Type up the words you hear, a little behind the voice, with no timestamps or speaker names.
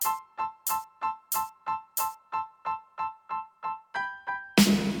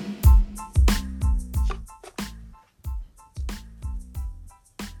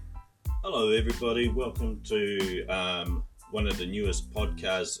Hello, everybody. Welcome to one of the newest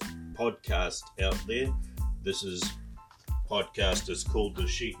podcasts out there. This podcast is called The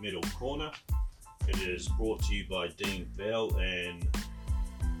Sheet Metal Corner. It is brought to you by Dean Bell and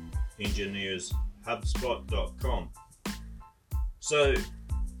EngineersHubspot.com. So,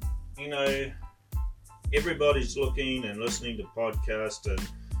 everybody's looking and listening to podcasts, and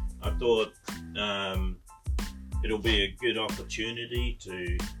I thought it'll be a good opportunity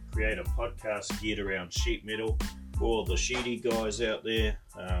to create a podcast geared around sheet metal for all the sheety guys out there,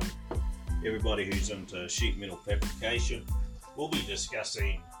 everybody who's into sheet metal fabrication. We'll be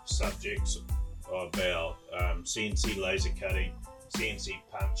discussing subjects about CNC laser cutting, CNC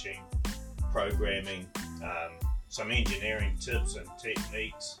punching, programming, some engineering tips and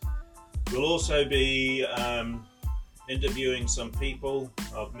techniques. We'll also be interviewing some people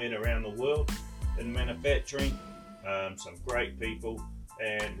I've met around the world in manufacturing, some great people,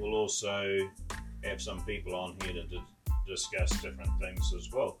 and we'll also have some people on here to discuss different things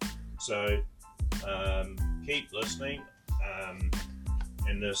as well. So keep listening.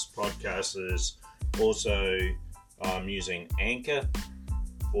 And this podcast is also, I'm using Anchor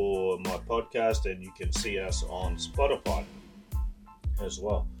for my podcast, and you can see us on Spotify as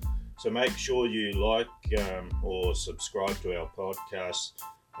well. So make sure you like or subscribe to our podcasts,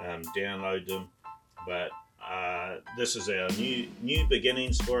 download them. But this is our new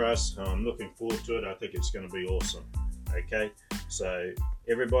beginnings for us. I'm looking forward to it. I think it's going to be awesome. Okay, so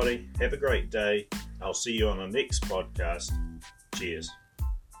everybody have a great day. I'll see you on the next podcast. Cheers.